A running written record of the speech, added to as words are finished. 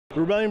The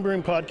Rebellion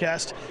Brewing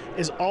Podcast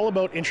is all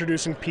about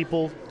introducing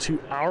people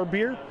to our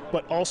beer,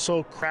 but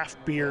also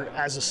craft beer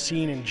as a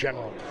scene in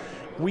general.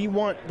 We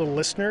want the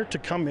listener to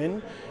come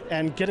in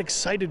and get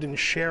excited and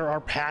share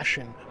our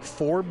passion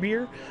for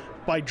beer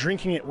by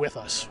drinking it with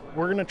us.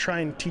 We're going to try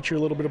and teach you a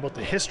little bit about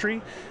the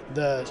history,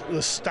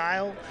 the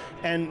style,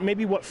 and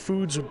maybe what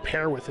foods would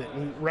pair with it,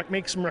 and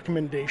make some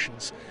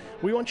recommendations.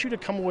 We want you to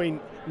come away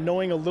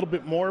knowing a little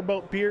bit more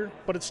about beer,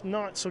 but it's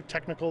not so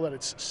technical that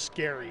it's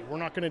scary. We're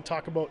not going to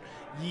talk about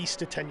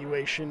yeast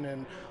attenuation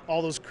and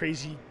all those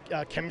crazy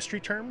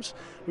chemistry terms.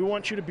 We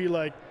want you to be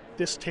like,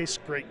 this tastes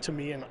great to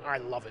me and I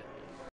love it.